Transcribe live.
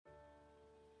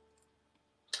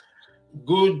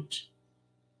Good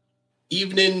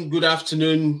evening, good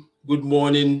afternoon, good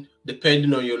morning,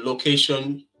 depending on your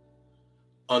location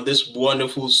on this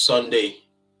wonderful Sunday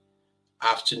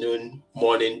afternoon,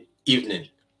 morning, evening.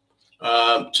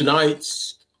 Tonight,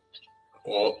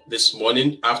 or this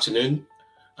morning, afternoon,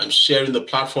 I'm sharing the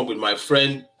platform with my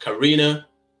friend Karina.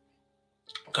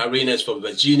 Karina is from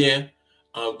Virginia.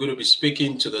 I'm going to be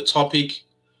speaking to the topic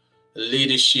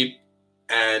leadership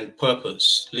and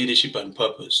purpose. Leadership and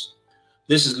purpose.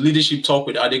 This is Leadership Talk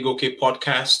with Adegoke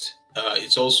podcast.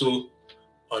 It's also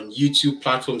on YouTube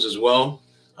platforms as well.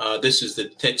 This is the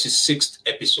 36th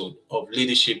episode of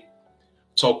Leadership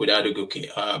Talk with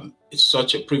Adegoke. It's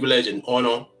such a privilege and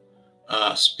honor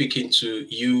speaking to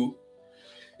you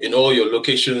in all your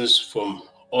locations from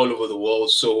all over the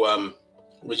world. So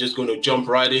we're just going to jump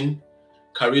right in.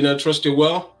 Karina, trust you're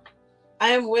well? I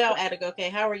am well, Adegoke.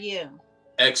 How are you?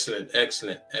 Excellent.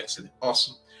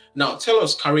 Awesome. Now, tell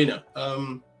us, Karina,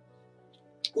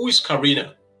 who is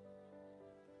Karina?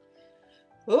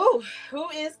 Ooh, who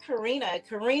is Karina?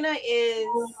 Karina is,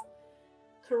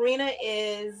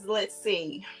 let's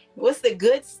see, what's the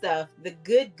good stuff? The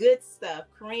good stuff.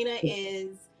 Karina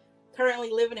is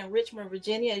currently living in Richmond,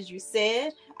 Virginia, as you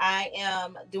said. I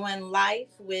am doing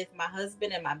life with my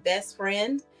husband and my best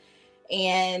friend,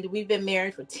 and we've been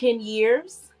married for 10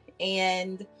 years.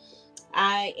 And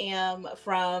I am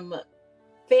from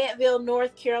Fayetteville,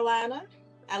 North Carolina.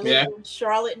 I lived in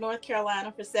Charlotte, North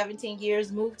Carolina for 17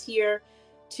 years, moved here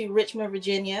to Richmond,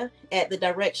 Virginia at the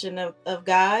direction of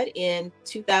God in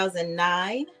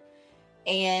 2009.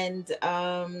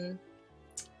 And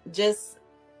just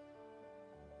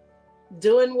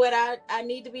doing what I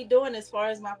need to be doing as far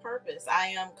as my purpose. I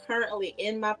am currently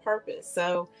in my purpose.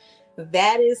 So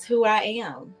that is who I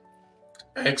am.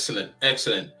 Excellent.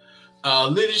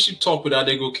 Leadership Talk with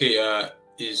Adegoke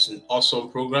is an awesome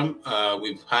program.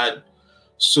 We've had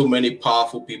so many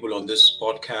powerful people on this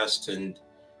podcast, and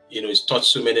it's touched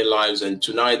so many lives. And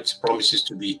tonight promises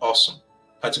to be awesome,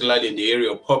 particularly in the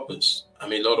area of purpose. I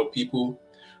mean, a lot of people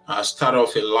start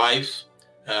off in life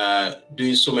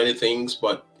doing so many things,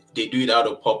 but they do it out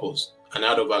of purpose and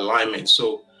out of alignment.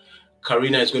 So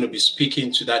Karina is going to be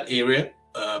speaking to that area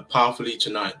powerfully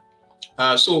tonight.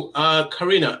 So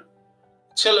Karina,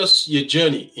 tell us your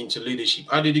journey into leadership.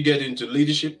 How did you get into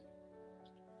leadership?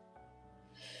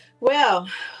 Well,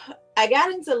 I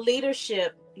got into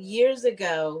leadership years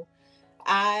ago.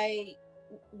 I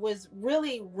was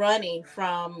really running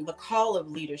from the call of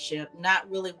leadership, not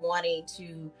really wanting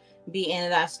to be in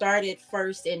it. I started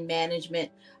first in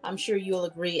management. I'm sure you'll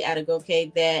agree,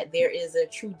 Adegoke, that there is a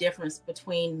true difference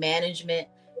between management,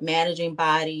 managing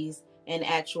bodies, and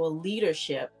actual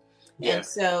leadership. Yeah. And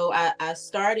so I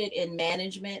started in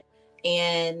management,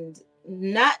 and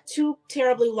not too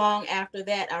terribly long after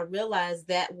that, I realized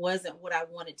that wasn't what I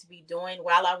wanted to be doing.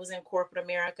 While I was in corporate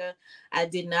America, I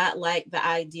did not like the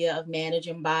idea of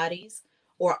managing bodies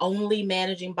or only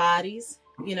managing bodies.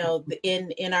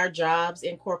 In our jobs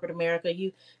in corporate America,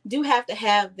 you do have to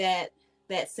have that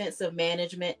sense of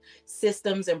management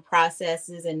systems and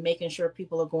processes and making sure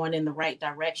people are going in the right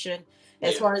direction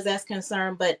as far as that's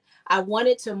concerned. But I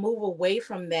wanted to move away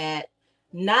from that,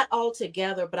 not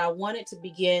altogether, but I wanted to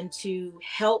begin to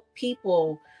help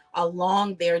people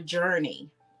along their journey.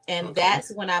 And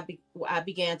that's when I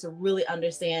began to really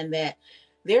understand that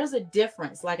there's a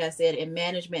difference, like I said, in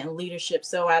management and leadership.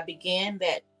 So I began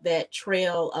that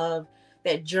trail of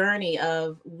that journey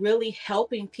of really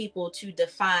helping people to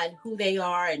define who they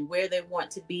are and where they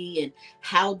want to be and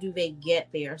how do they get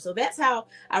there. So that's how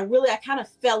I kind of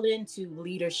fell into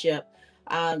leadership,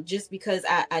 just because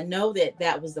I know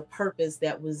that was the purpose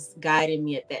that was guiding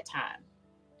me at that time.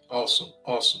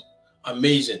 Awesome.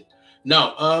 Amazing.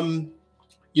 Now,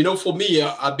 for me,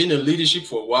 I've been in leadership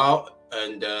for a while,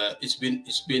 and it's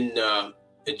been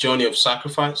a journey of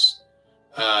sacrifice.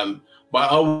 But I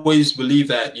always believe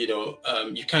that,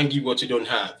 you can't give what you don't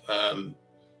have.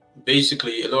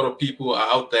 Basically, a lot of people are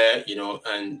out there,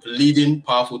 and leading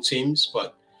powerful teams.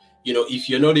 But, if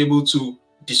you're not able to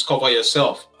discover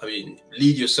yourself,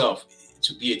 lead yourself,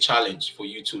 to be a challenge for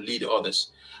you to lead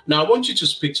others. Now, I want you to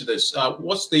speak to this.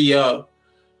 What's the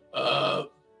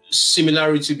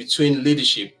similarity between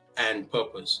leadership and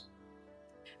purpose?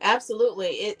 Absolutely.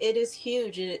 It is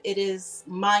huge. It is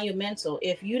monumental.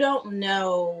 If you don't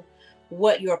know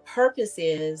what your purpose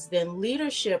is, then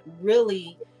leadership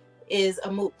really is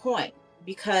a moot point,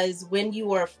 because when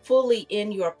you are fully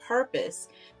in your purpose,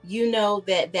 you know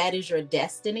that is your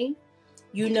destiny.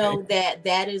 You know that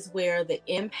that is where the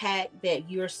impact that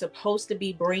you're supposed to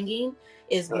be bringing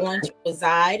is going to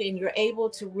reside, and you're able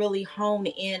to really hone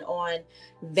in on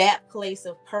that place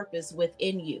of purpose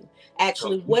within you.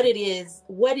 Actually, what is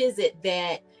it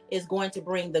that is going to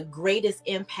bring the greatest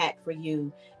impact for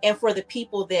you and for the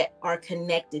people that are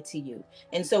connected to you.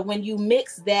 And so when you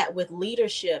mix that with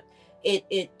leadership,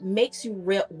 it makes you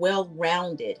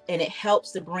well-rounded, and it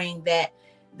helps to bring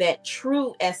that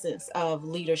true essence of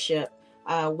leadership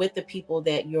with the people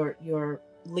that you're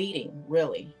leading,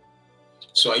 really.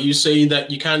 So are you saying that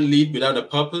you can't lead without a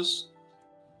purpose?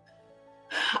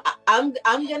 I'm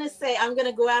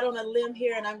gonna go out on a limb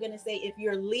here, and I'm gonna say if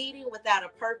you're leading without a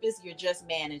purpose, you're just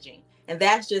managing. And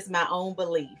that's just my own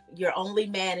belief. You're only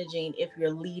managing if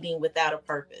you're leading without a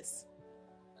purpose.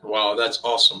 Wow, that's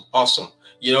awesome. Awesome.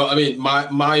 You know, I mean,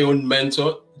 my own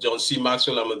mentor, John C.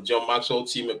 Maxwell, I'm a John Maxwell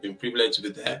team, have been privileged to be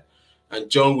there. And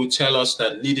John would tell us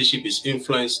that leadership is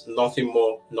influence, nothing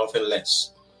more, nothing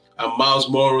less. And Miles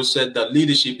Monroe said that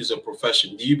leadership is a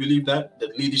profession. Do you believe that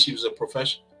leadership is a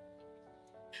profession?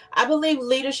 I believe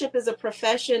leadership is a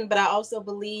profession, but I also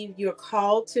believe you're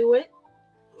called to it.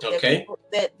 Okay.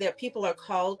 That people are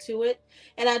called to it.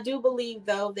 And I do believe,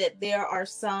 though, that there are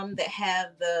some that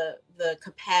have the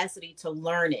capacity to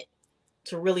learn it,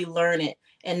 to really learn it,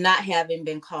 and not having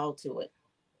been called to it.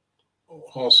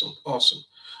 Awesome. Awesome.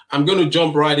 I'm going to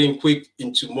jump right in quick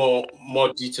into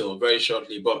more detail very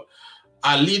shortly. But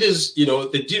are leaders, you know,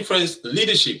 the difference,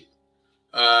 leadership,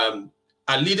 are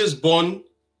leaders born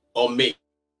or made?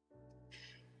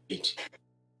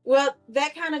 Well,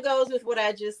 that kind of goes with what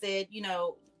I just said. You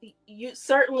know, you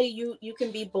certainly you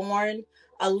can be born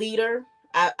a leader.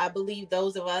 I believe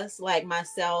those of us like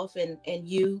myself and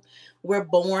you, we're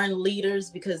born leaders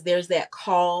because there's that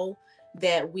call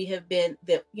that we have been,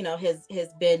 that, you know, has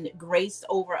been graced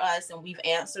over us and we've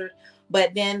answered.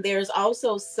 But then there's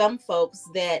also some folks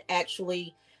that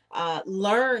actually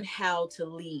learn how to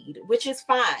lead, which is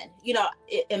fine. You know,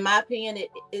 in my opinion,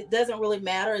 it doesn't really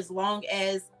matter as long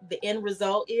as the end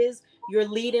result is you're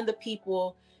leading the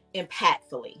people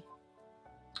impactfully.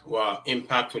 Wow,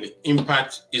 impactfully.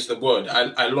 Impact is the word.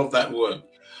 I love that word.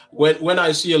 When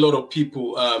I see a lot of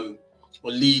people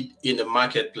lead in the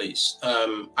marketplace,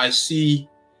 I see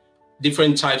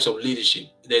different types of leadership.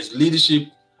 There's leadership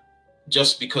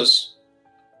just because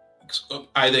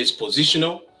either it's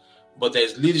positional, but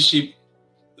there's leadership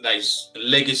that is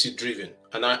legacy driven.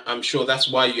 And I'm sure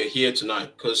that's why you're here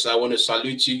tonight, because I want to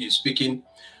salute you. You're speaking.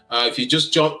 If you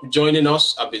just joining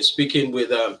us, I've been speaking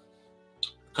with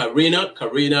Karina.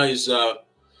 Karina is a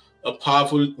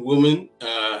powerful woman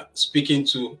speaking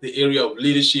to the area of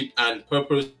leadership and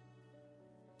purpose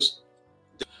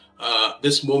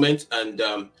this moment. And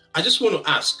I just want to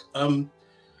ask,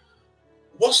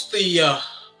 what's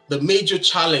the major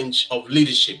challenge of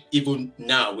leadership even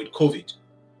now with COVID?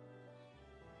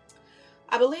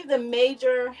 I believe the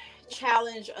major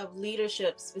challenge of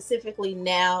leadership specifically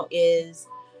now is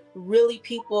really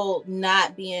people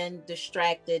not being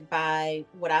distracted by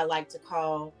what I like to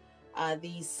call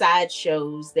these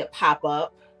sideshows that pop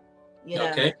up, you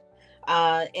know. Okay.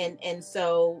 And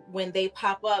so when they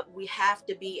pop up, we have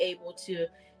to be able to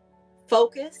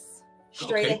focus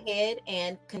straight ahead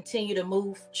and continue to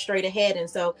move straight ahead. And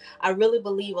so I really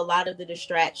believe a lot of the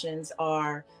distractions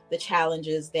are the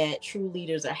challenges that true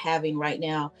leaders are having right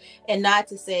now. And not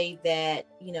to say that,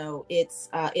 you know,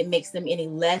 it makes them any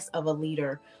less of a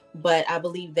leader, but I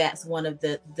believe that's one of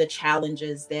the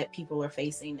challenges that people are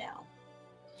facing now.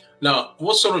 Now,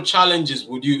 what sort of challenges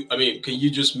would you, I mean, can you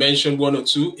just mention one or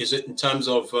two? Is it in terms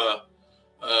of,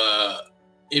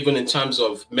 even in terms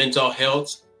of mental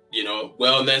health, you know,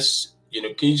 wellness, you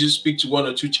know, can you just speak to one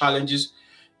or two challenges?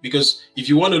 Because if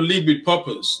you want to lead with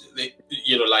purpose,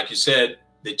 you know, like you said,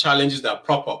 the challenges that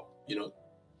prop up, you know,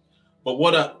 but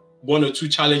what are one or two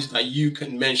challenges that you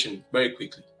can mention very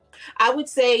quickly? I would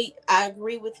say I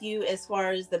agree with you as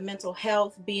far as the mental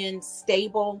health being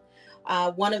stable.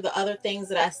 One of the other things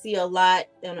that I see a lot,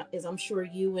 and as I'm sure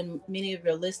you and many of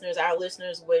your listeners, our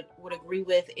listeners would agree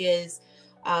with, is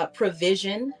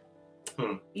provision.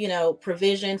 You know,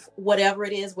 provision, whatever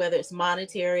it is, whether it's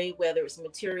monetary, whether it's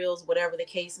materials, whatever the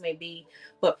case may be.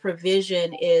 But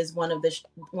provision is one of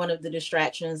the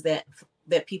distractions that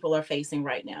people are facing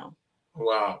right now.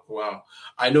 Wow, wow.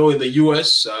 I know in the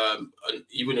US,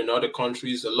 even in other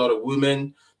countries, a lot of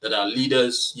women that are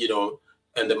leaders, you know,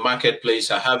 in the marketplace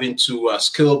are having to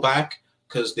scale back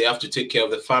because they have to take care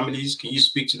of the families. Can you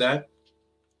speak to that?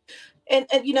 And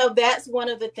you know, that's one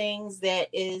of the things that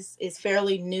is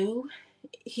fairly new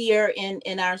here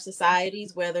in our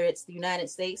societies, whether it's the United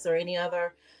States or any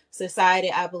other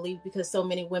society, I believe, because so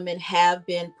many women have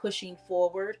been pushing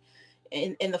forward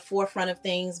in the forefront of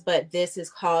things, but this has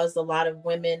caused a lot of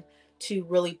women to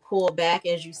really pull back,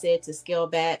 as you said, to scale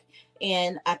back.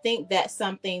 And I think that's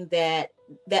something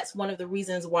that's one of the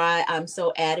reasons why I'm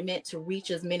so adamant to reach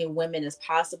as many women as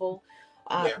possible.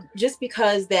 Just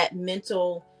because that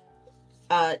mental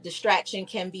distraction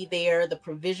can be there, the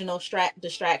provisional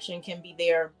distraction can be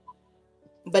there,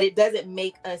 but it doesn't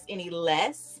make us any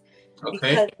less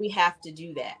because we have to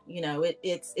do that. You know,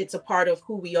 it's a part of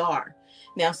who we are.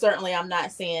 Now, certainly I'm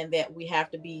not saying that we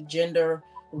have to be gender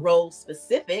role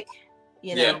specific,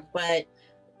 you know, but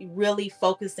really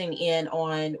focusing in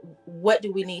on what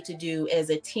do we need to do as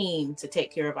a team to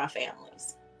take care of our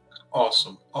families.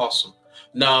 Awesome.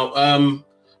 Now,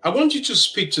 I want you to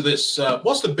speak to this.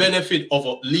 What's the benefit of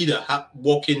a leader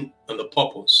walking on the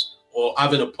purpose or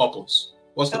having a purpose?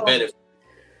 What's the benefit?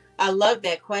 I love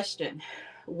that question.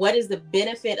 What is the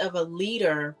benefit of a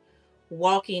leader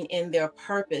walking in their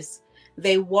purpose?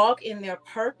 They walk in their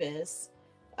purpose,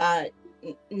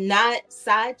 not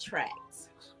sidetracked.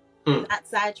 Not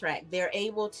sidetracked. They're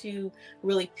able to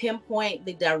really pinpoint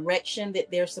the direction that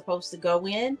they're supposed to go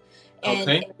in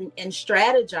and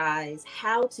strategize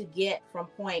how to get from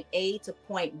point A to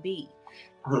point B.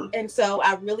 And so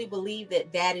I really believe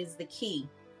that is the key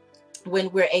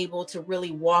when we're able to really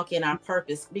walk in our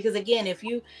purpose. Because again, if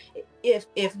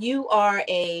you are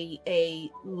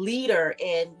a leader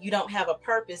and you don't have a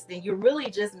purpose, then you're really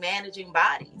just managing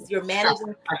bodies. You're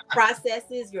managing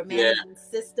processes, you're managing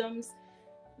systems.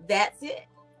 That's it.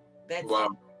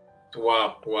 Wow.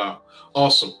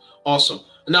 Awesome.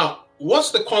 Now, what's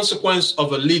the consequence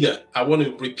of a leader? I want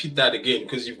to repeat that again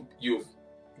because you've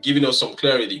given us some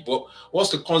clarity. But what's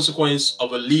the consequence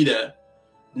of a leader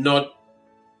not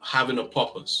having a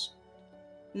purpose?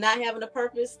 Not having a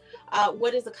purpose?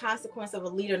 What is the consequence of a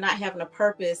leader not having a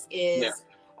purpose is,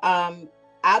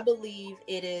 I believe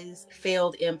it is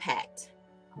failed impact.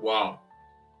 Wow.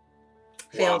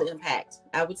 Failed impact.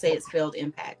 I would say it's failed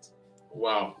impact.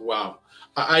 Wow.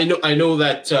 I know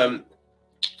that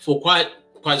for quite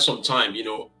some time, you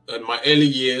know, in my early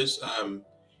years,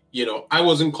 you know, I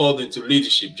wasn't called into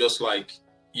leadership, just like,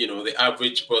 you know, the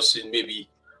average person. Maybe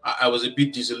I was a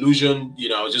bit disillusioned. You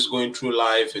know, I was just going through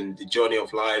life and the journey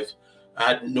of life. I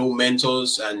had no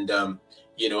mentors, and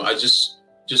you know, I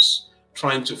just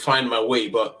trying to find my way,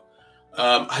 but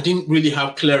I didn't really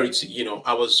have clarity. You know,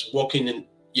 I was working in,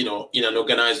 you know, in an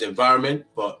organized environment,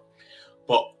 but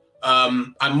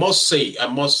I must say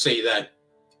that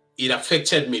it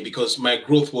affected me because my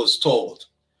growth was stalled.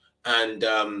 And,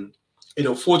 you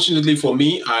know, fortunately for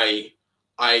me,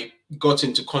 I got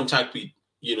into contact with,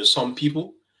 you know, some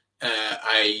people.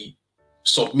 I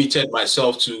submitted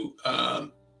myself to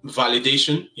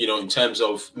validation, you know, in terms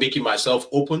of making myself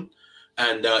open.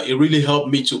 And it really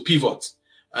helped me to pivot.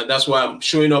 And that's why I'm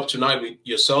showing up tonight with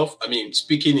yourself. I mean,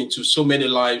 speaking into so many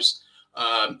lives,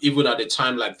 even at a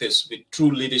time like this, with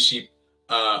true leadership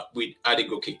with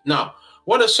Adegoke. Now,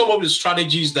 what are some of the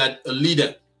strategies that a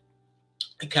leader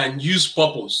can use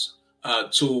purpose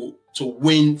to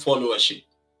win followership?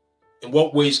 In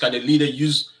what ways can a leader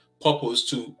use purpose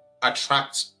to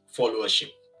attract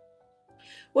followership?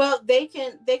 Well, they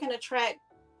can attract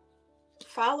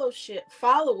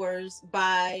followers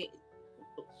by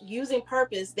using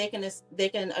purpose. They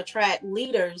can attract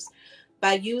leaders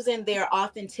by using their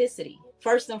authenticity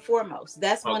first and foremost.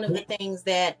 That's one of the things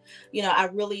that, you know, I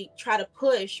really try to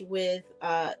push with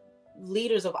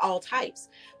leaders of all types.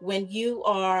 When you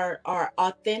are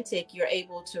authentic, you're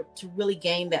able to really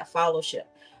gain that followership.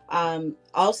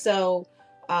 Also,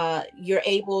 you're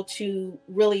able to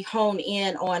really hone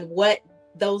in on what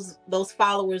those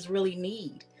followers really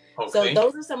need. So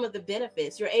those are some of the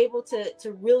benefits. You're able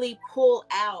to really pull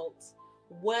out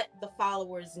what the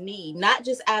followers need, not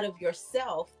just out of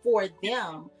yourself for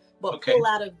them, but pull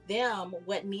out of them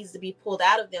what needs to be pulled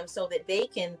out of them so that they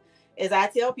can, as I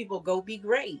tell people, go be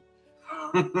great.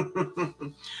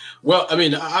 Well, I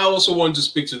mean, I also want to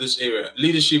speak to this area.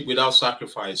 Leadership without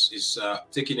sacrifice is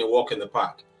taking a walk in the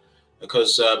park,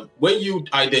 because when you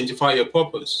identify your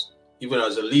purpose, even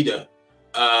as a leader,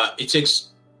 it takes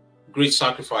great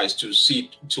sacrifice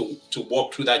to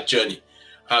walk through that journey.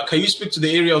 Can you speak to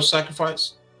the area of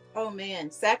sacrifice? Oh man,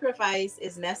 sacrifice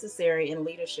is necessary in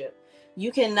leadership.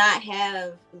 You cannot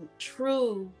have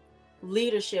true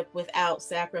leadership without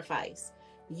sacrifice.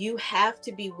 You have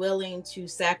to be willing to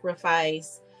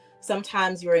sacrifice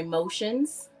sometimes your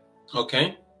emotions.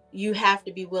 Okay. You have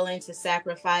to be willing to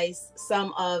sacrifice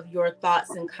some of your thoughts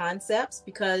and concepts,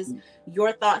 because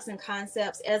your thoughts and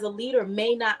concepts as a leader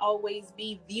may not always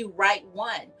be the right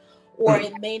one, or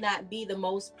it may not be the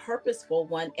most purposeful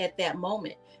one at that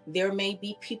moment. There may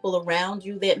be people around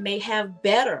you that may have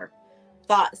better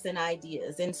thoughts and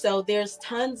ideas. And so there's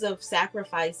tons of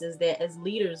sacrifices that as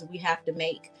leaders we have to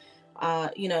make,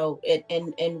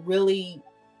 and really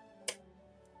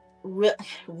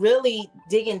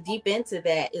digging deep into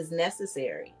that is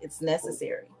necessary. It's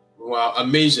necessary. Wow,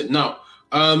 amazing. Now,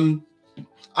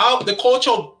 the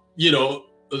culture of,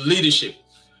 leadership,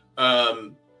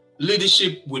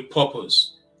 leadership with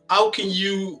purpose. How can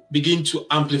you begin to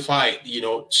amplify,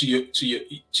 to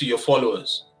your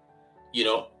followers?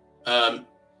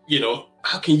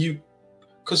 How can you?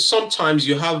 Because sometimes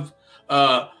you have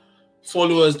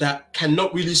followers that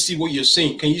cannot really see what you're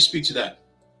saying. Can you speak to that?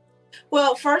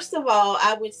 Well, first of all,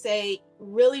 I would say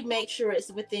really make sure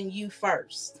it's within you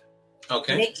first.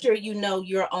 Okay. Make sure you know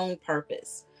your own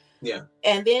purpose. Yeah.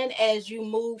 And then as you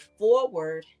move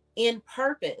forward in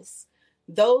purpose,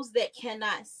 those that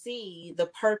cannot see the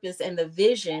purpose and the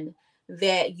vision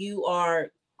that you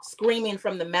are screaming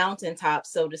from the mountaintop,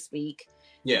 so to speak,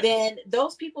 then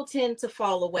those people tend to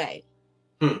fall away.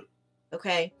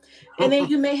 Okay. And then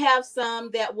you may have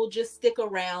some that will just stick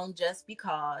around just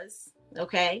because.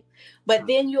 Okay. But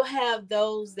then you'll have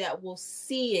those that will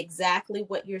see exactly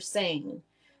what you're saying,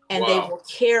 and they will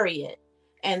carry it,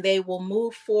 and they will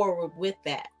move forward with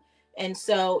that. And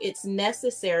so it's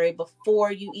necessary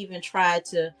before you even try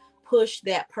to push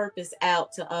that purpose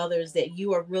out to others that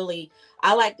you are really,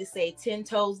 I like to say, 10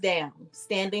 toes down,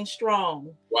 standing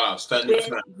strong. Wow, standing with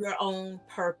your own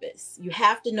purpose. You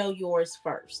have to know yours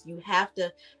first. You have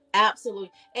to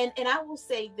absolutely, and I will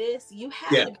say this, you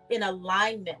have to be in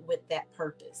alignment with that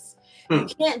purpose. You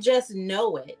can't just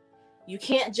know it. You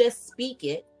can't just speak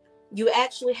it. You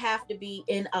actually have to be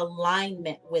in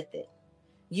alignment with it.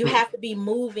 You have to be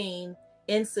moving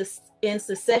in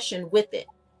succession with it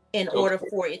in order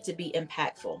for it to be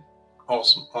impactful.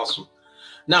 Awesome.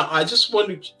 Now, I just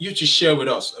wanted you to share with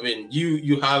us. I mean,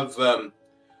 you have a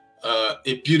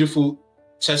beautiful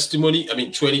testimony. I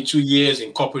mean, 22 years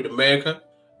in corporate America.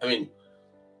 I mean,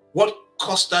 what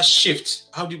caused that shift?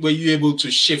 Were you able to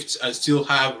shift and still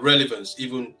have relevance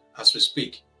even as we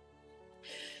speak?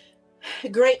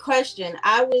 Great question.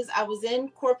 I was in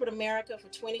corporate America for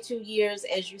 22 years.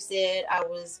 As you said, I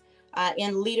was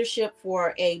in leadership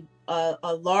for a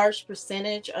large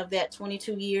percentage of that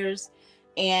 22 years.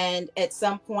 And at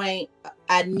some point,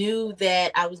 I knew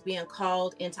that I was being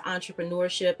called into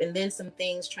entrepreneurship. And then some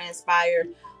things transpired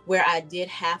where I did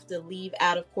have to leave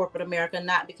out of corporate America,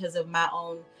 not because of my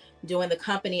own doing. The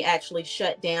company actually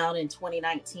shut down in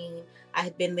 2019. I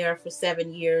had been there for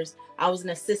 7 years. I was an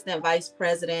assistant vice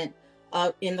president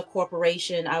in the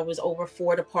corporation. I was over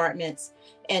 4 departments.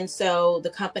 And so the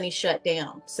company shut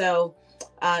down. So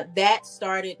that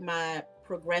started my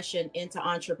progression into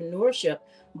entrepreneurship.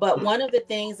 But one of the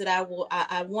things that I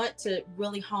want to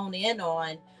really hone in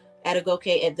on at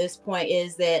Agoke at this point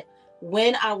is that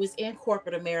when I was in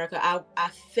corporate America, I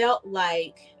felt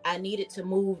like I needed to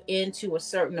move into a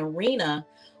certain arena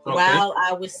while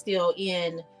I was still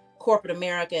in corporate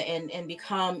America and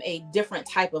become a different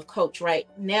type of coach. Right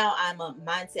now, I'm a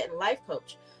mindset and life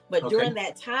coach. But during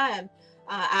that time,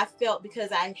 I felt,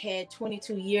 because I had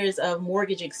 22 years of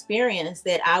mortgage experience,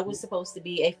 that I was supposed to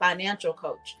be a financial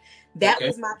coach. That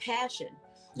was my passion,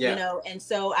 and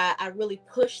so I really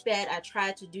pushed that. I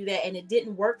tried to do that, and it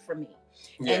didn't work for me.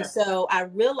 And so I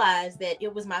realized that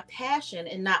it was my passion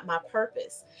and not my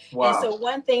purpose. And so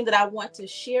one thing that I want to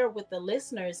share with the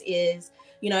listeners is,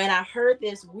 and I heard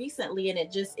this recently, and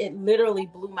it literally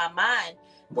blew my mind,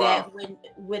 that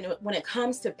when it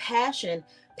comes to passion,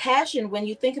 when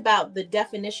you think about the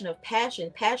definition of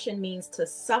passion means to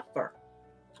suffer.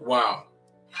 Wow.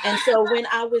 And so when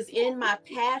I was in my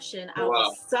passion, I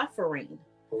was suffering.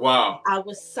 Wow. I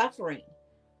was suffering.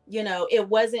 It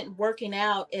wasn't working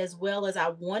out as well as I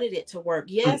wanted it to work.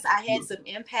 Yes, I had some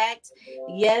impact.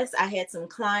 Yes, I had some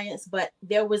clients, but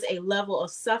there was a level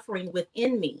of suffering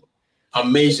within me.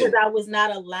 Amazing. Because I was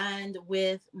not aligned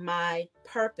with my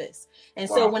purpose. And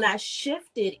so when I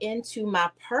shifted into my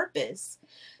purpose,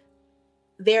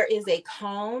 there is a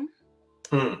calm.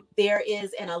 There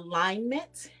is an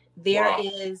alignment. There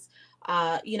is,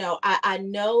 I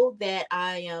know that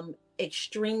I am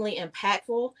extremely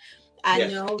impactful. I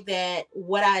know that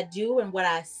what I do and what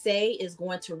I say is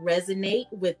going to resonate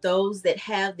with those that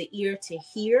have the ear to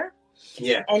hear.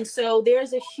 Yeah. And so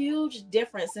there's a huge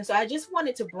difference. And so I just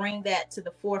wanted to bring that to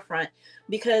the forefront,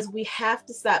 because we have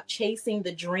to stop chasing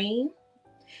the dream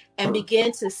and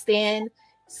begin to stand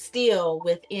still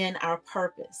within our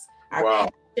purpose. Our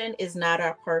passion is not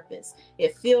our purpose.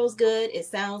 It feels good. It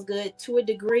sounds good to a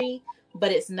degree,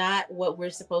 but it's not what we're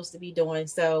supposed to be doing.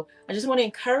 So I just want to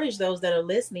encourage those that are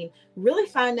listening, really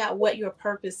find out what your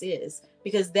purpose is,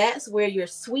 because that's where your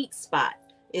sweet spot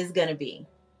is going to be.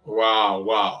 Wow,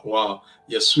 wow, wow.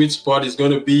 Your sweet spot is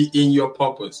going to be in your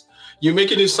purpose. You're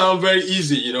making it sound very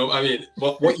easy, you know. I mean,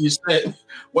 what you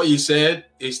said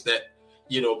is that,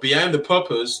 you know, behind the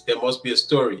purpose, there must be a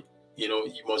story. You know,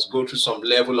 you must go through some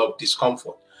level of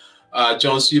discomfort.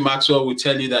 John C. Maxwell will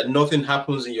tell you that nothing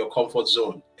happens in your comfort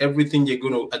zone. Everything you're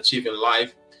going to achieve in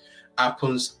life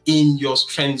happens in your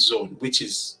strength zone, which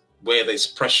is where there's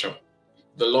pressure.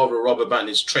 The law of the rubber band,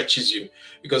 it stretches you.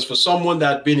 Because for someone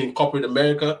that had been in corporate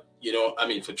America, you know, I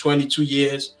mean, for 22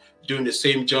 years, doing the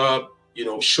same job, you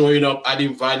know, showing up,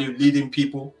 adding value, leading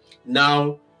people,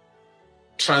 now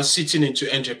transiting into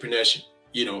entrepreneurship,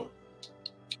 you know,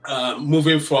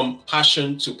 moving from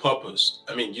passion to purpose.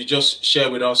 I mean, you just share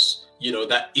with us, you know,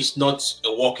 that it's not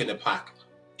a walk in the park.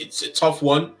 It's a tough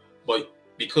one, but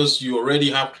because you already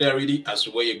have clarity as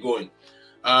to where you're going.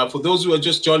 For those who are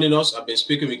just joining us, I've been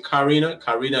speaking with Karina.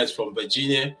 Karina is from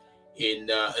Virginia in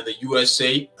the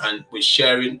USA, and we're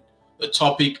sharing the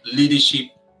topic leadership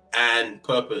and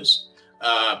purpose.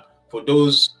 For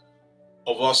those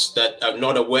of us that are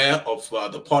not aware of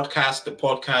the podcast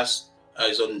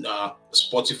is on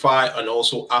Spotify and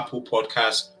also Apple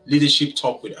Podcasts, Leadership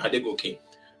Talk with Adegoke.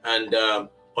 And on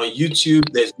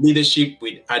YouTube, there's Leadership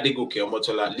with Adegoke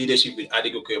Omotola, Leadership with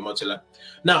Adegoke Omotola.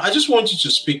 Now, I just want you to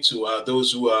speak to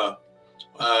those who are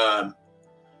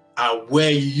where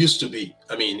you used to be.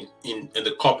 I mean, in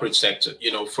the corporate sector.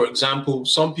 You know, for example,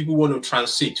 some people want to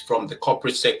transit from the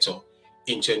corporate sector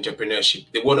into entrepreneurship.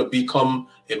 They want to become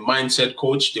a mindset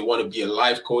coach. They want to be a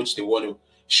life coach. They want to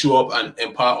show up and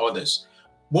empower others.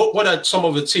 What are some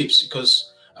of the tips?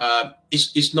 Because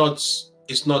it's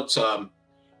not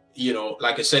you know,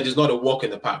 like I said, it's not a walk in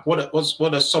the park. What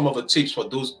are some of the tips for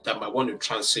those that might want to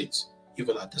transit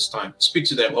even at this time? Speak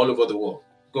to them all over the world.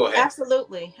 Go ahead.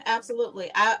 Absolutely.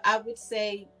 I would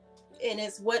say, and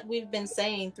it's what we've been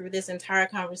saying through this entire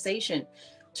conversation,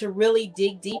 to really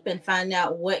dig deep and find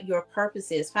out what your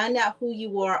purpose is. Find out who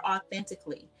you are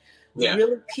authentically. Yeah.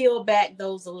 Really peel back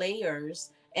those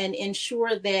layers and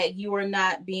ensure that you are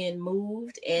not being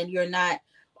moved and you're not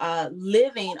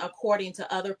living according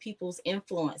to other people's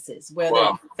influences, whether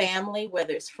it's family,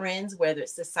 whether it's friends, whether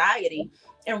it's society,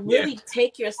 and really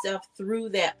take yourself through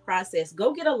that process.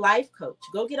 Go get a life coach,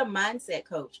 go get a mindset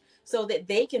coach so that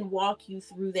they can walk you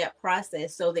through that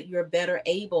process so that you're better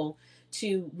able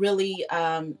to really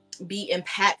be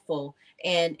impactful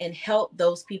and help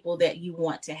those people that you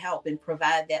want to help and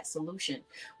provide that solution.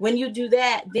 When you do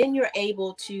that, then you're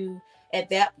able to,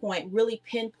 at that point, really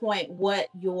pinpoint what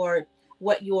your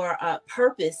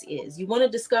purpose is. You want to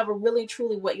discover really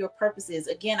truly what your purpose is.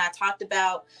 Again, I talked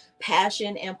about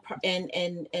passion and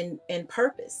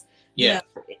purpose. Yeah.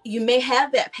 You may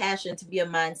have that passion to be a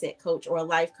mindset coach or a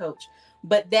life coach,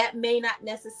 but that may not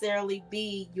necessarily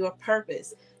be your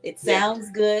purpose. It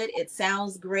sounds good. It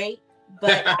sounds great,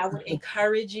 but I would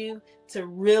encourage you to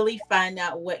really find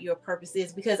out what your purpose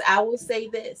is, because I will say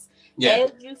this,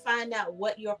 as you find out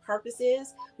what your purpose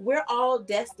is, we're all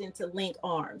destined to link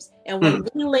arms. And when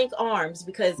we link arms,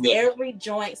 because every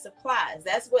joint supplies,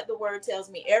 that's what the word tells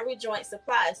me, every joint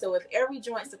supplies. So if every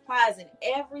joint supplies and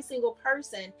every single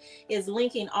person is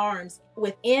linking arms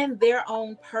within their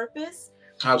own purpose,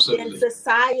 absolutely, then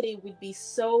society would be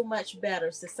so much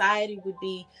better. Society would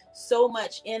be so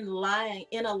much in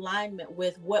alignment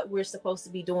with what we're supposed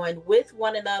to be doing with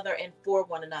one another and for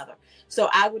one another. So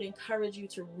I would encourage you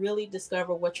to really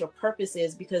discover what your purpose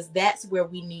is, because that's where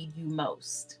we need you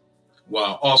most.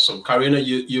 Wow, awesome. Karina,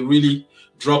 you're really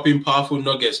dropping powerful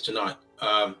nuggets tonight.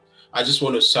 I just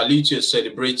want to salute you and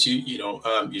celebrate you. You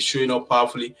know, you're showing up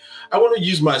powerfully. I want to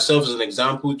use myself as an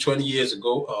example. 20 years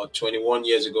ago, 21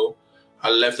 years ago, I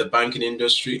left the banking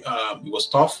industry. It was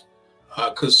tough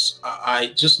because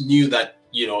I just knew that,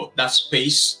 you know, that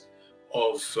space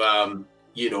of,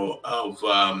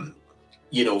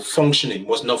 functioning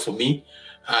was not for me.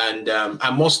 And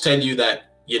I must tell you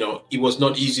that, you know, it was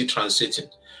not easy transiting.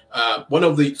 One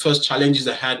of the first challenges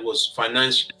I had was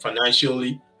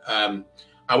financially.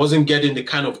 I wasn't getting the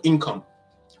kind of income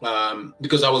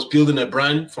because I was building a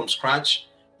brand from scratch.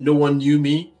 No one knew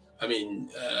me. I mean,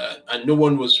 and no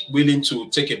one was willing to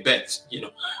take a bet, you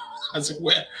know, as it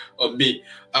were, on me.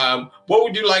 What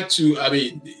would you like to, I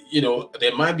mean, you know,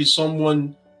 there might be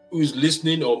someone who's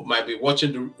listening or might be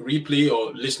watching the replay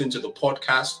or listening to the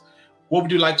podcast. What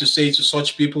would you like to say to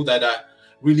such people that are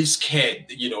really scared,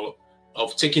 you know,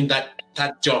 of taking that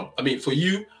jump? I mean, for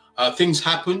you, things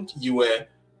happened. You were,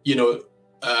 you know,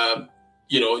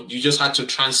 you just had to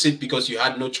transit because you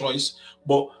had no choice.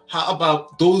 But how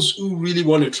about those who really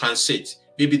want to transit?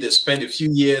 Maybe they spend a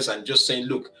few years and just saying,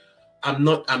 look,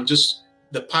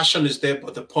 the passion is there,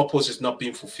 but the purpose is not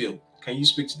being fulfilled. Can you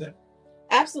speak to that?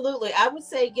 Absolutely. I would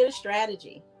say get a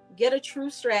strategy, get a true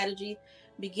strategy,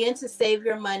 begin to save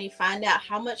your money, find out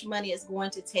how much money it's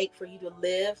going to take for you to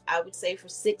live, I would say for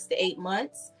 6 to 8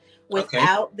 months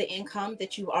without the income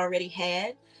that you've already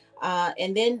had.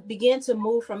 And then begin to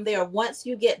move from there. Once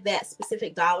you get that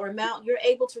specific dollar amount, you're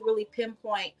able to really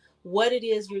pinpoint what it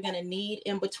is you're going to need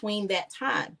in between that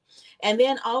time. And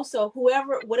then also,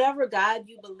 whatever God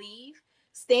you believe,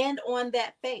 stand on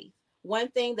that faith. One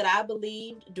thing that I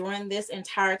believed during this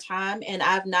entire time, and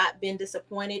I've not been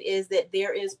disappointed, is that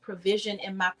there is provision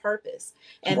in my purpose.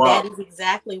 And that is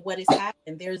exactly what has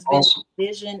happened. There's been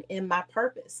provision in my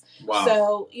purpose.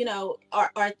 So,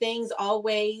 are things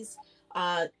always,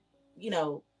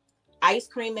 ice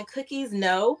cream and cookies?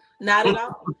 No, not at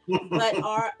all.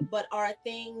 but are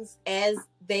things as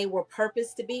they were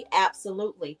purposed to be?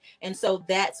 Absolutely. And so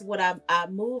that's what I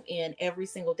move in every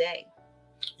single day.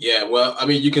 Yeah, well, I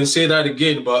mean, you can say that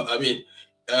again, but I mean,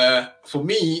 for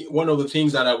me, one of the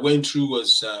things that I went through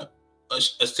was a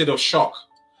state of shock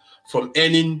from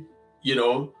earning,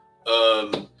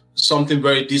 something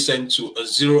very decent to a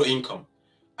zero income.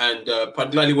 And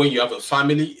particularly when you have a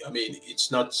family, I mean,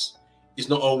 it's not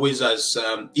always as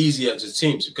easy as it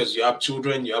seems, because you have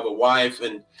children, you have a wife,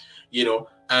 and,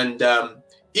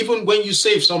 even when you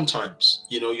save sometimes,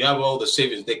 you have all the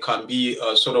savings, there can be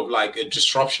sort of like a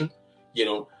disruption.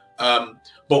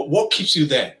 But what keeps you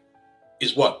there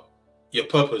is what? Your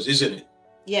purpose, isn't it?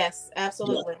 Yes,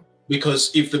 absolutely. Yeah.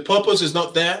 Because if the purpose is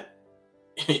not there,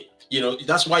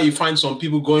 that's why you find some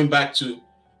people going back to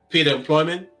paid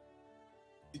employment.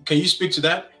 Can you speak to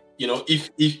that? If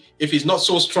it's not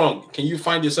so strong, can you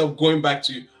find yourself going back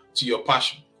to your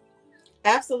passion?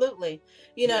 Absolutely.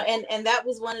 And that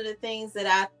was one of the things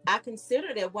that I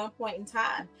considered at one point in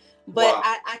time. But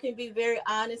I can be very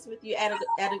honest with you.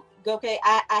 Okay,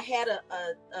 I had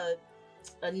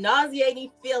a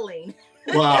nauseating feeling.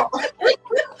 Wow.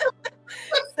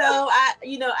 So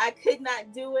I could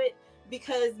not do it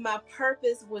because my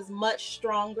purpose was much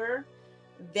stronger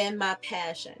than my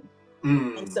passion.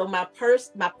 And so my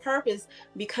purpose,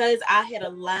 because I had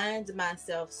aligned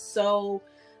myself so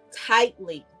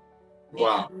tightly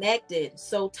and connected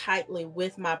so tightly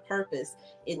with my purpose,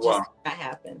 it just could not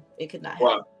happen. It could not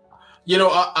happen.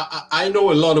 I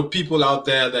know a lot of people out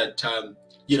there that,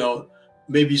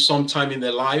 maybe sometime in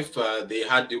their life, they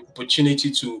had the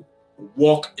opportunity to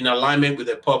walk in alignment with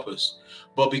their purpose.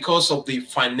 But because of the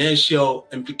financial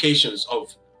implications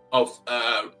of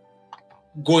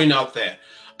going out there,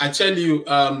 I tell you,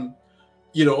 and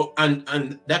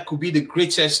that could be the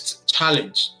greatest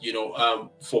challenge,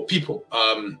 for people.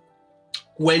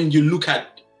 When you look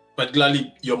at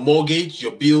particularly your mortgage,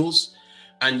 your bills,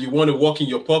 and you want to work in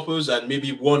your purpose, and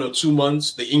maybe 1 or 2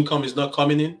 months, the income is not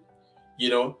coming in,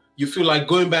 you feel like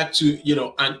going back to,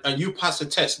 and you pass the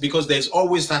test, because there's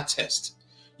always that test,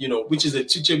 which is a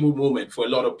teachable moment for a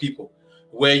lot of people,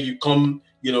 where you come,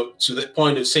 to the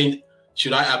point of saying,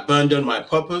 should I abandon my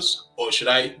purpose or should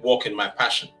I walk in my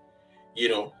passion?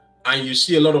 And you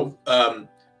see a lot of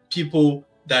people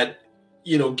that,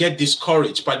 get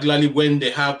discouraged, particularly when they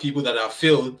have people that have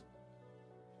failed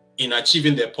in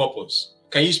achieving their purpose.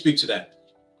 Can you speak to that?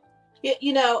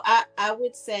 I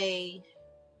would say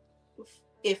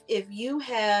if you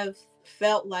have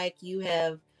felt like you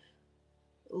have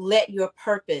let your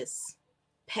purpose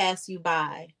pass you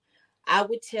by, I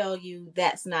would tell you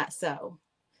that's not so.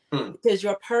 Because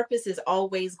your purpose is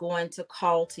always going to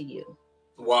call to you.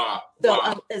 Wow.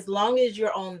 So as long as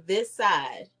you're on this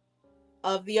side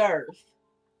of the earth,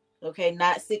 okay,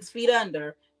 not 6 feet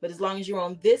under, but as long as you're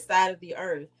on this side of the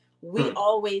earth, we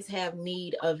always have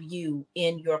need of you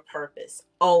in your purpose.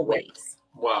 Always.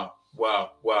 Wow.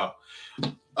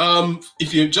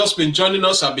 If you've just been joining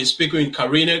us, I've been speaking with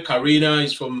Karina. Karina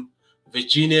is from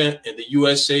Virginia in the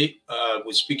USA.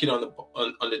 We're speaking on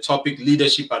the topic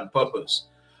leadership and purpose.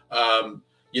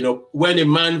 When a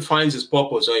man finds his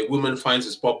purpose or a woman finds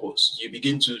his purpose, you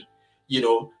begin to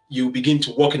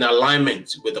walk in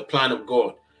alignment with the plan of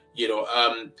God.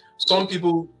 Some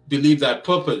people believe that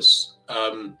purpose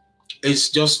is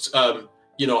just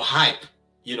hype.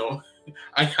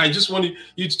 I just wanted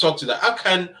you to talk to that. How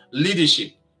can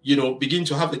leadership, begin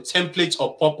to have a template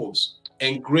of purpose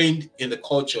ingrained in the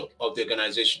culture of the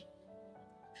organization?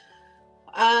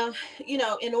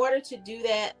 In order to do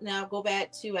that, now go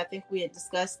back to, I think we had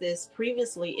discussed this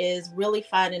previously, is really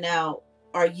finding out,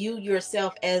 are you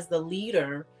yourself as the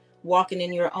leader walking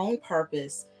in your own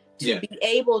purpose to be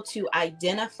able to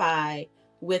identify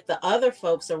with the other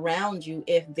folks around you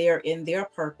if they're in their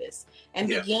purpose, and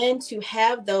begin to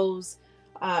have those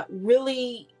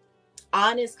really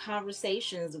honest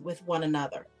conversations with one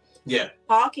another.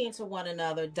 Talking to one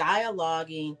another,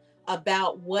 dialoguing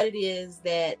about what it is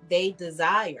that they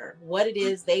desire, what it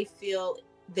is they feel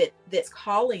that's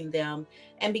calling them,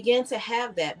 and begin to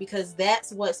have that, because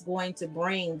that's what's going to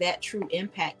bring that true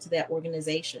impact to that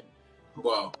organization.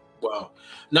 Wow.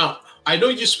 Now, I know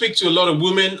you speak to a lot of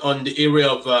women on the area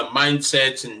of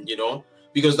mindset, and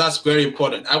because that's very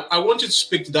important. I want you to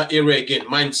speak to that area again,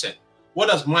 mindset. What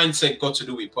has mindset got to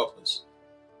do with purpose?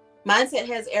 Mindset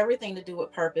has everything to do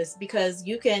with purpose, because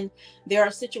there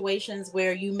are situations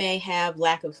where you may have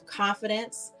lack of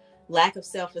confidence, lack of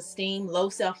self-esteem, low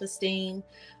self-esteem,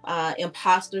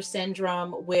 imposter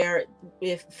syndrome, where,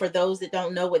 for those that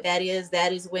don't know what that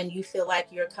is when you feel like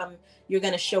you're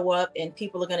going to show up and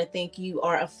people are going to think you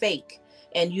are a fake,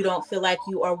 and you don't feel like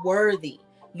you are worthy.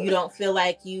 You don't feel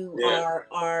like you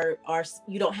are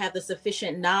you don't have the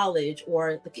sufficient knowledge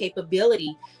or the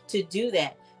capability to do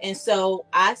that. And so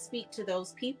I speak to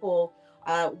those people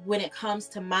when it comes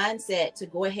to mindset, to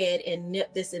go ahead and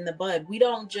nip this in the bud. We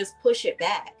don't just push it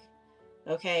back.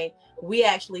 Okay. We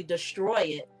actually destroy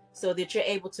it so that you're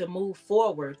able to move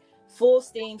forward full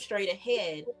steam straight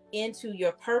ahead into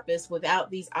your purpose without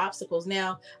these obstacles.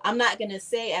 Now, I'm not going to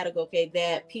say, Adegoke,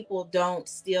 that people don't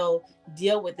still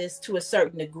deal with this to a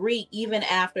certain degree, even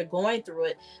after going through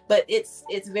it, but it's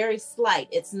very slight.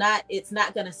 It's not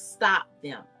going to stop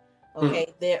them.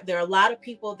 Okay. There are a lot of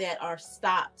people that are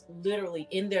stopped literally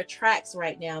in their tracks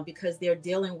right now because they're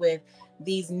dealing with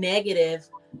these negative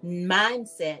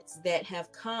mindsets that have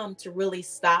come to really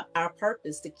stop our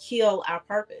purpose, to kill our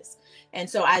purpose. And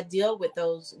so I deal with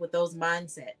those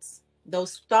mindsets,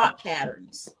 those thought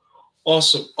patterns.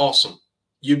 Awesome.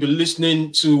 You've been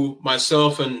listening to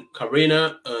myself and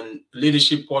Karina and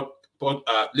Leadership Talk with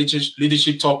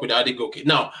Adegoke.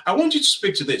 Now, I want you to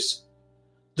speak to this: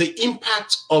 the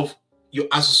impact of your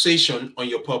association on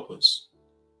your purpose.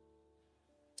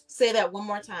 Say that one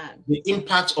more time. The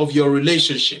impact of your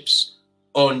relationships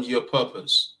on your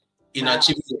purpose, in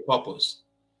achieving your purpose.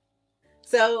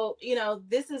 So,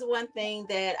 this is one thing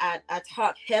that I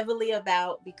talk heavily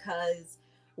about, because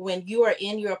when you are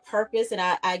in your purpose, and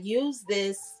I use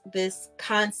this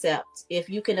concept, if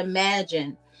you can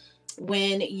imagine,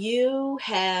 when you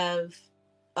have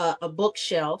a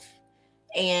bookshelf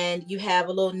and you have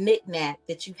a little knickknack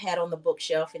that you've had on the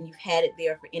bookshelf and you've had it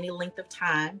there for any length of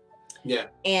time. Yeah.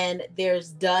 And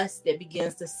there's dust that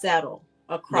begins to settle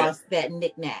across that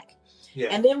knickknack. Yeah.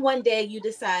 And then one day you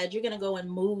decide you're going to go and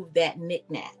move that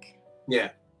knickknack.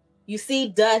 Yeah. You see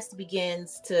dust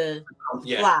begins to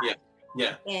fly.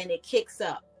 Yeah. And it kicks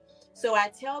up. So I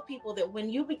tell people that when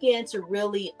you begin to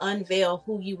really unveil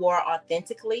who you are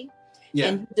authentically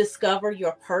and discover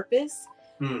your purpose,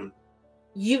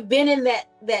 you've been in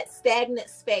that stagnant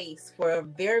space for a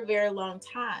very, very long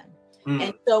time.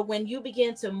 And so when you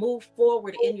begin to move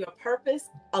forward in your purpose,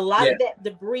 a lot of that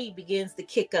debris begins to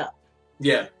kick up.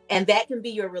 Yeah. And that can be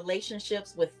your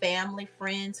relationships with family,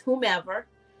 friends, whomever.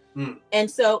 And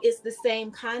so it's the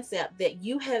same concept, that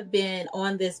you have been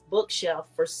on this bookshelf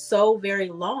for so very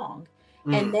long.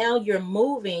 And now you're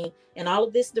moving and all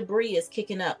of this debris is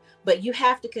kicking up. But you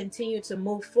have to continue to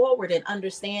move forward and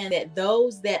understand that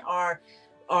those that are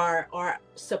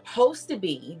supposed to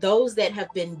be, those that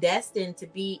have been destined to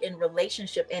be in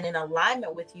relationship and in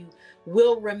alignment with you,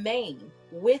 will remain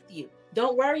with you.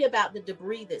 Don't worry about the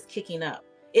debris that's kicking up.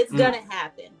 It's gonna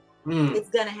happen. It's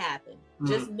gonna happen.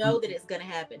 Just know that it's gonna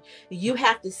happen. You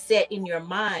have to set in your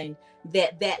mind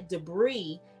that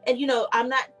debris, and I'm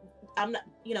not,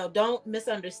 don't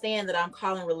misunderstand that I'm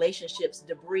calling relationships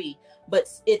debris, but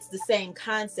it's the same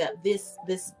concept. This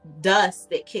dust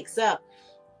that kicks up,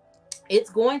 it's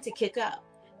going to kick up,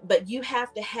 but you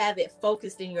have to have it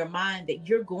focused in your mind that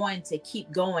you're going to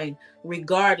keep going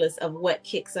regardless of what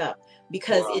kicks up,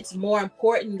 because it's more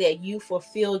important that you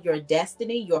fulfill your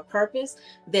destiny, your purpose,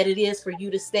 than it is for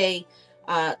you to stay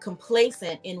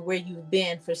complacent in where you've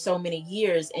been for so many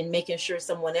years and making sure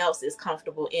someone else is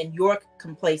comfortable in your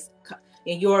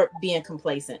being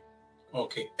complacent.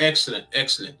 Okay, excellent.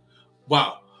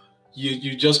 Wow,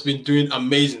 you just been doing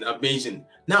amazing.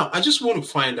 Now, I just want to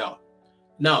find out.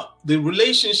 Now, the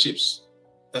relationships,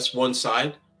 that's one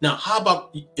side. Now, how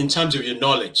about in terms of your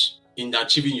knowledge in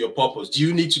achieving your purpose? Do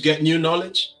you need to get new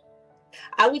knowledge?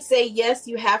 I would say yes,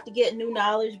 you have to get new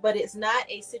knowledge, but it's not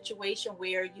a situation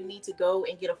where you need to go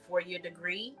and get a 4-year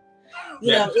degree.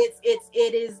 It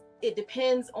is it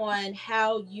depends on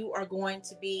how you are going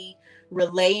to be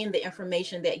relaying the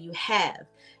information that you have.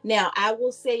 Now, I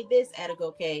will say this,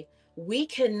 Adegoke, we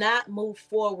cannot move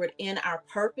forward in our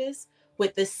purpose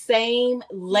with the same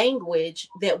language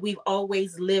that we've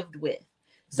always lived with.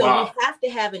 So we Wow. have to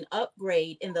have an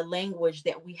upgrade in the language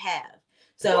that we have.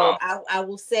 So Wow. I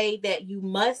will say that you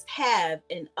must have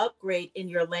an upgrade in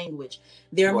your language.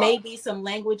 There Wow. may be some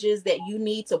languages that you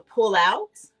need to pull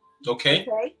out. Okay.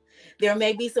 Okay. There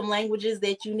may be some languages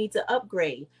that you need to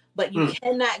upgrade, but you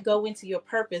cannot go into your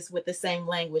purpose with the same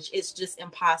language. It's just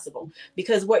impossible,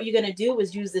 because what you're going to do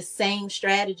is use the same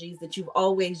strategies that you've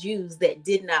always used that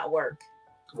did not work.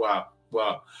 Wow.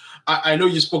 Wow. I know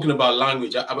you've spoken about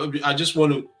language. I just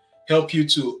want to help you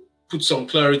to put some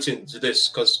clarity into this,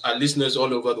 because our listeners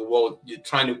all over the world, you're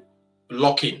trying to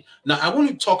lock in. Now, I want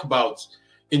to talk about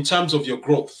in terms of your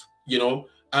growth,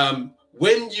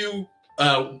 when you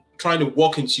trying to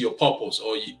walk into your purpose,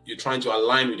 or you're trying to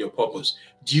align with your purpose,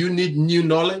 do you need new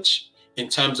knowledge in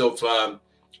terms of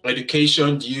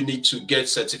education? Do you need to get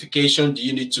certification? Do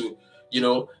you need to,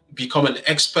 become an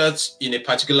expert in a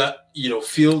particular,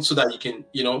 field so that you can,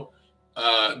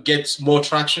 get more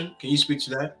traction? Can you speak to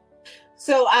that?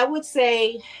 So I would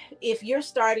say, if you're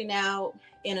starting out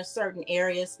in a certain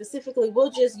area, specifically,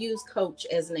 we'll just use coach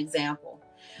as an example.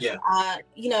 Yeah. I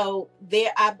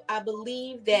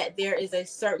believe that there is a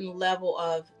certain level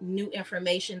of new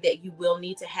information that you will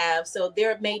need to have. So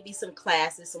there may be some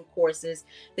classes, some courses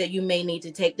that you may need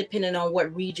to take, depending on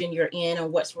what region you're in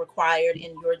and what's required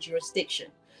in your jurisdiction.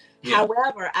 Yeah.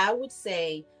 However, I would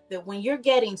say that when you're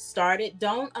getting started,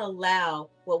 don't allow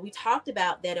what we talked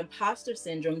about, that imposter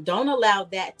syndrome, don't allow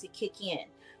that to kick in.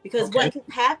 Because what can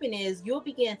happen is you'll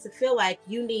begin to feel like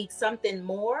you need something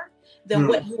more than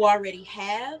what you already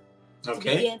have to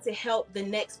begin to help the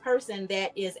next person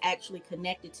that is actually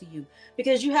connected to you.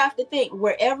 Because you have to think,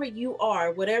 wherever you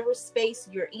are, whatever space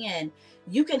you're in,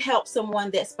 you can help someone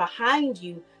that's behind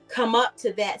you come up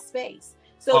to that space.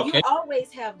 So you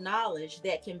always have knowledge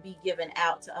that can be given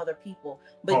out to other people.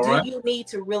 But do you need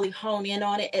to really hone in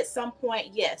on it? At some point,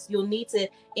 yes, you'll need to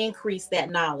increase that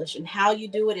knowledge. And how you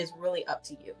do it is really up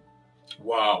to you.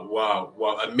 Wow, wow,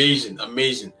 wow. Amazing,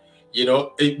 amazing.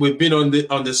 We've been on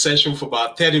the session for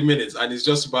about 30 minutes, and it's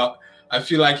just about, I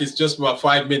feel like it's just about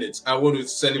 5 minutes. I want to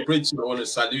celebrate you. I want to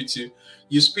salute you.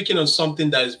 You're speaking on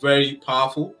something that is very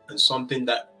powerful, and something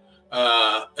that,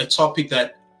 a topic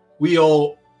that we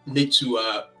all need to,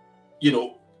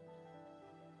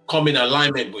 come in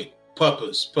alignment with.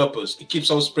 Purpose. It keeps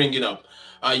on springing up.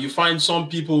 You find some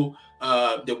people,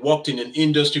 they worked in an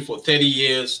industry for 30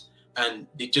 years, and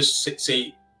they just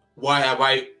say, why have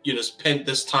I, spent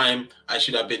this time? I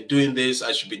should have been doing this.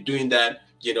 I should be doing that.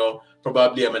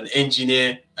 Probably I'm an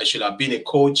engineer. I should have been a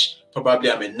coach. Probably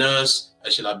I'm a nurse. I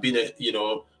should have been a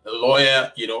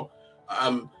lawyer,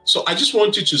 So I just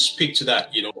want you to speak to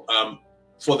that,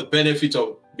 for the benefit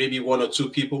of maybe one or two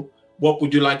people. What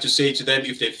would you like to say to them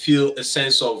if they feel a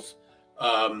sense of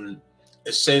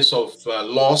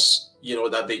loss,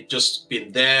 that they've just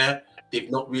been there, they've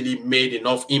not really made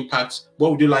enough impact?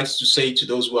 What would you like to say to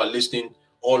those who are listening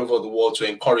all over the world to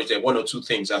encourage them? One or two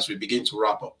things as we begin to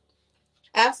wrap up.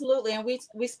 Absolutely. And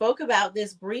we spoke about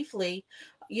this briefly.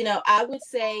 I would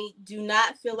say, do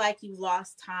not feel like you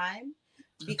lost time.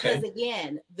 Because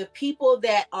again, the people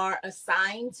that are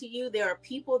assigned to you, there are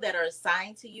people that are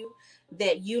assigned to you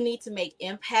that you need to make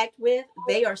impact with.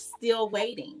 They are still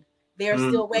waiting. They're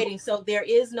still waiting. So there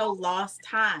is no lost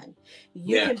time.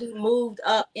 You can be moved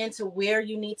up into where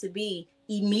you need to be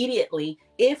immediately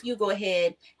if you go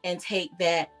ahead and take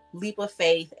that leap of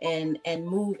faith and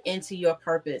move into your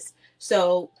purpose.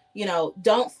 So,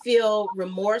 don't feel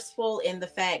remorseful in the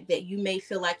fact that you may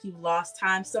feel like you've lost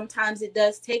time. Sometimes it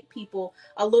does take people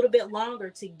a little bit longer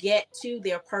to get to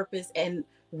their purpose and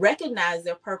recognize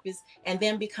their purpose and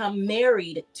then become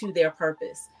married to their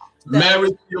purpose. So,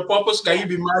 married to your purpose? Can you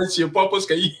be married to your purpose?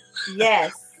 Can you?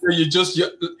 Yes.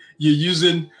 You're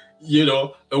using,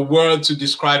 a word to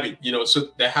describe it, so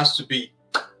there has to be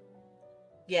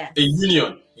a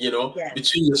union,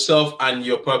 between yourself and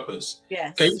your purpose.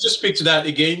 Yes. Can you just speak to that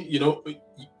again?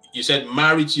 You said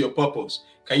married to your purpose.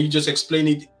 Can you just explain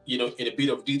it, in a bit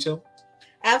of detail?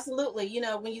 Absolutely.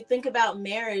 When you think about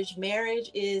marriage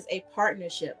is a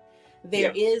partnership.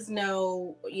 There is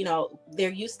no,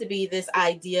 there used to be this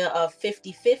idea of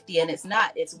 50-50, and it's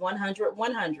not. It's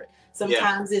 100-100.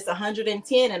 Sometimes it's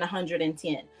 110 and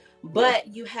 110. But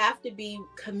you have to be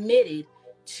committed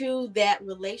to that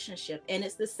relationship. And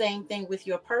it's the same thing with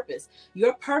your purpose.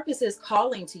 Your purpose is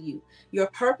calling to you. Your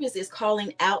purpose is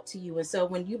calling out to you. And so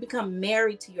when you become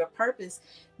married to your purpose,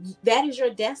 that is your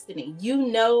destiny. You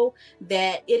know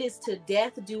that it is to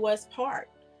death do us part.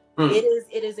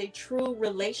 It is a true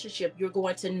relationship. You're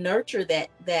going to nurture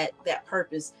that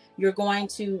purpose. You're going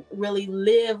to really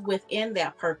live within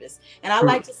that purpose. And I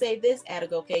like to say this,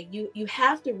 Adegoke, you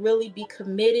have to really be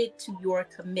committed to your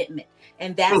commitment.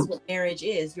 And that's what marriage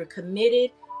is. You're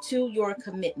committed to your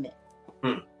commitment.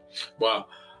 Wow.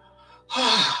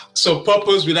 So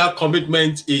purpose without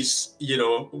commitment is,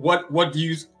 what would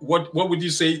you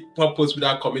say purpose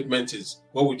without commitment is?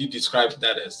 What would you describe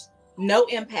that as? No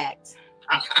impact.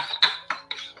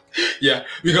 Yeah,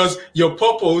 because your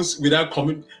purpose without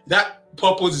that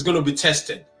purpose is going to be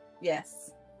tested.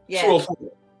 Yes. True or false?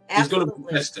 It's going to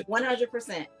be tested.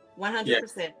 100%.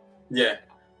 100%. Yeah.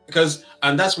 Because,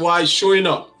 and that's why showing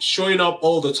up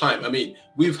all the time. I mean,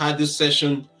 we've had this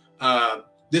session.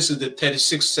 This is the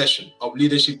 36th session of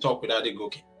Leadership Talk with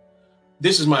Adegoke.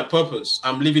 This is my purpose.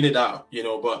 I'm living it out,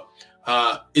 but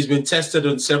it's been tested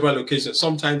on several occasions.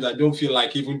 Sometimes I don't feel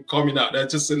like even coming out. I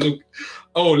just say, look,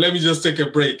 let me just take a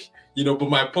break, but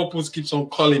my purpose keeps on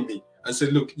calling me and say,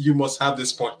 look, you must have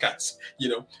this podcast,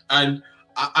 and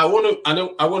I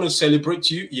want to celebrate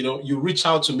you. You reach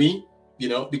out to me,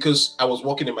 because I was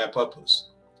working in my purpose.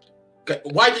 Okay.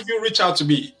 Why did you reach out to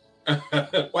me?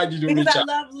 Why did you reach out? Because I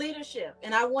love leadership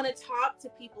and I want to talk to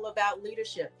people about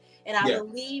leadership. And I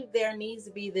believe there needs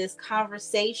to be this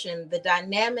conversation, the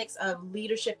dynamics of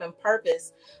leadership and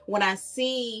purpose. When I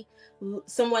see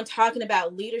someone talking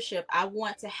about leadership, I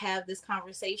want to have this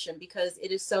conversation because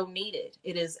it is so needed.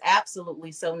 It is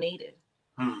absolutely so needed.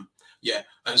 Yeah.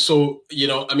 And so,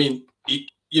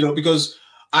 because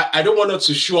I don't want us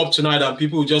to show up tonight and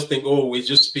people just think, we're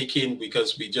just speaking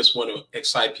because we just want to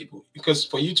excite people. Because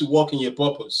for you to walk in your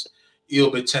purpose,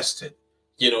 you'll be tested.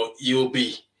 You'll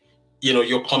be,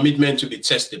 your commitment to be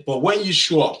tested. But when you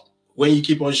show up, when you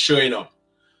keep on showing up,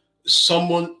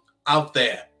 someone out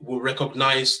there will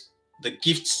recognize the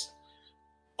gifts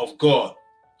of God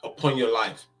upon your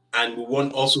life and will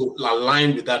want also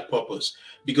align with that purpose.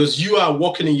 Because you are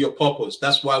walking in your purpose.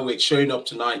 That's why we're showing up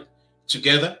tonight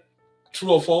together.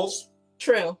 True or false?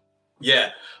 True.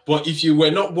 Yeah. But if you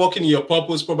were not working in your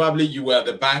purpose, probably you were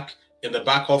in the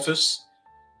back office.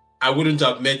 I wouldn't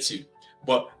have met you.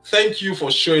 But thank you for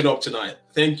showing up tonight.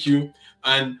 Thank you.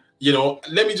 And,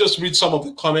 let me just read some of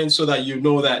the comments so that you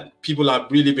know that people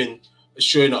have really been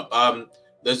showing up.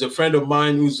 There's a friend of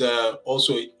mine who's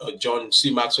also a John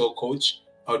C. Maxwell coach,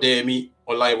 Odeyemi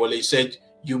Olaiwole. He said,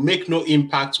 you make no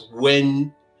impact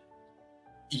when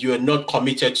you are not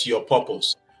committed to your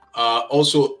purpose.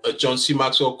 Also, a John C.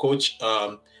 Maxwell coach,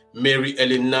 Mary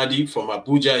Ellen Nadi from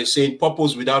Abuja, is saying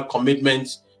purpose without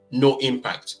commitment, no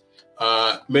impact.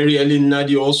 Mary Ellen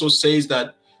Nadi also says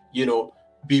that,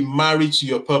 be married to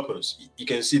your purpose. You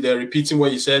can see they're repeating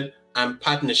what you said, and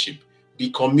partnership. Be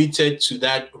committed to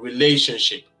that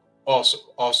relationship.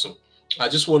 Awesome. I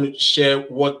just want to share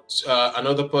what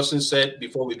another person said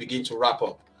before we begin to wrap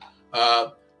up.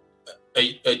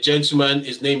 A gentleman,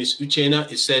 his name is Uchena,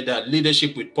 he said that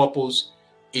leadership with purpose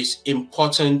is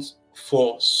important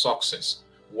for success.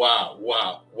 Wow.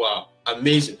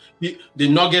 Amazing. The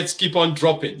nuggets keep on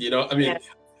dropping, Yes.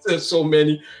 There's so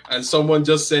many. And someone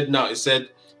just said now, he said,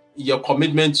 your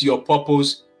commitment to your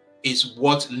purpose is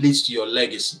what leads to your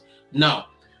legacy. Now,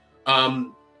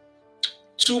 2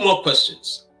 more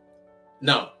questions.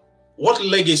 Now, what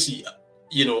legacy,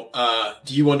 do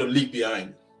you want to leave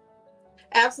behind?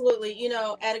 Absolutely.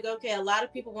 Adegoke, a lot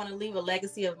of people want to leave a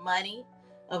legacy of money,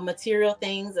 of material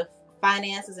things, of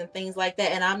finances and things like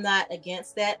that. And I'm not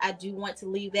against that. I do want to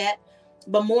leave that.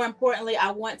 But more importantly,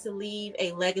 I want to leave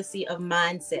a legacy of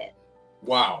mindset.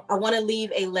 Wow. I want to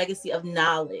leave a legacy of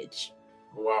knowledge.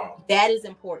 Wow. That is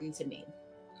important to me.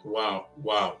 Wow.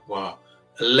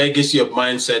 A legacy of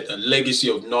mindset, a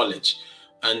legacy of knowledge.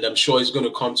 And I'm sure it's going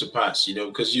to come to pass,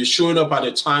 because you're showing up at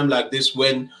a time like this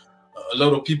when a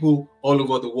lot of people all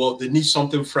over the world, they need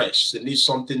something fresh. They need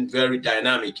something very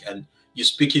dynamic. And you're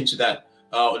speaking to that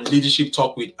on Leadership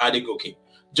Talk with Adegoke.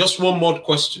 Just one more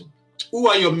question. Who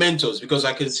are your mentors? Because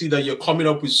I can see that you're coming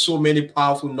up with so many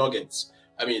powerful nuggets.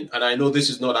 And I know this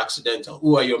is not accidental.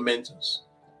 Who are your mentors?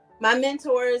 My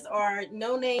mentors are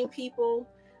no-name people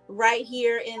right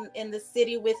here in the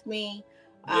city with me.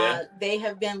 Yeah. They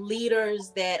have been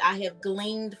leaders that I have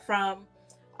gleaned from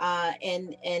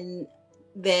and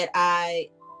that I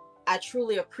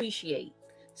truly appreciate.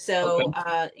 So,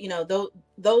 okay.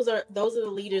 Those are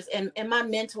the leaders and my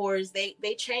mentors. They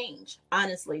change.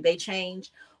 Honestly, they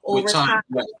change over time.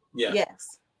 Yeah.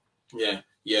 Yes. Yeah.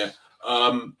 Yeah.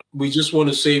 We just want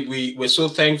to say we're so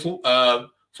thankful.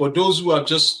 For those who have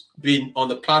just been on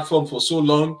the platform for so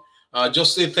long,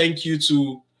 just say thank you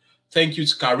to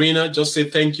Karina. Just say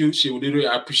thank you. She would really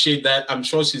appreciate that. I'm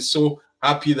sure she's so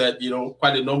happy that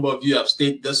quite a number of you have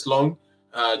stayed this long.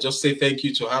 Just say thank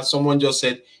you to her. Someone just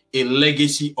said a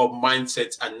legacy of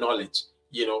mindsets and knowledge.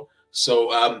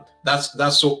 So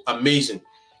that's so amazing.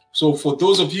 So for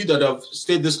those of you that have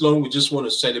stayed this long, we just want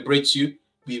to celebrate you.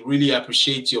 We really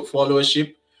appreciate your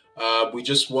followership. We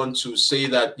just want to say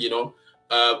that,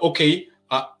 okay,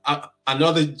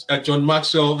 another John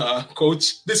Maxwell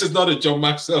coach. This is not a John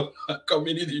Maxwell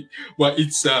community, but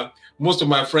it's most of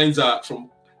my friends are from,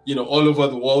 all over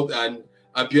the world. And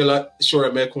Abiola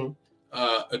Shoremekun,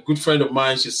 a good friend of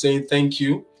mine, she's saying thank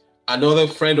you. Another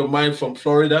friend of mine from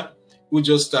Florida who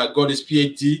just got his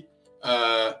PhD,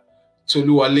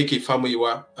 Toluwaleke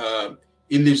Famuyiwa.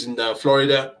 He lives in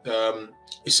Florida.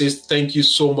 He says, thank you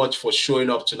so much for showing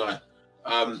up tonight.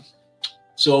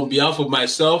 So on behalf of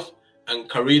myself and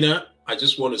Karina, I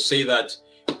just want to say that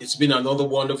it's been another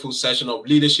wonderful session of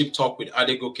Leadership Talk with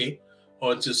Adegoke.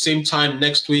 Until the same time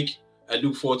next week, I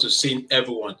look forward to seeing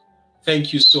everyone.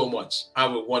 Thank you so much.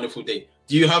 Have a wonderful day.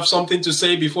 Do you have something to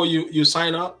say before you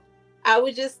sign out? I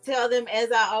would just tell them,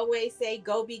 as I always say,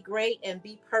 go be great and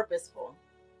be purposeful.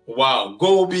 Wow.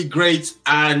 Go be great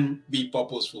and be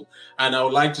purposeful. And I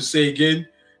would like to say again,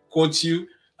 quote you,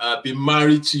 be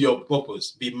married to your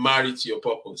purpose. Be married to your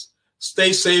purpose.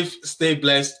 Stay safe, stay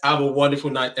blessed. Have a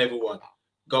wonderful night, everyone.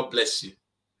 God bless you.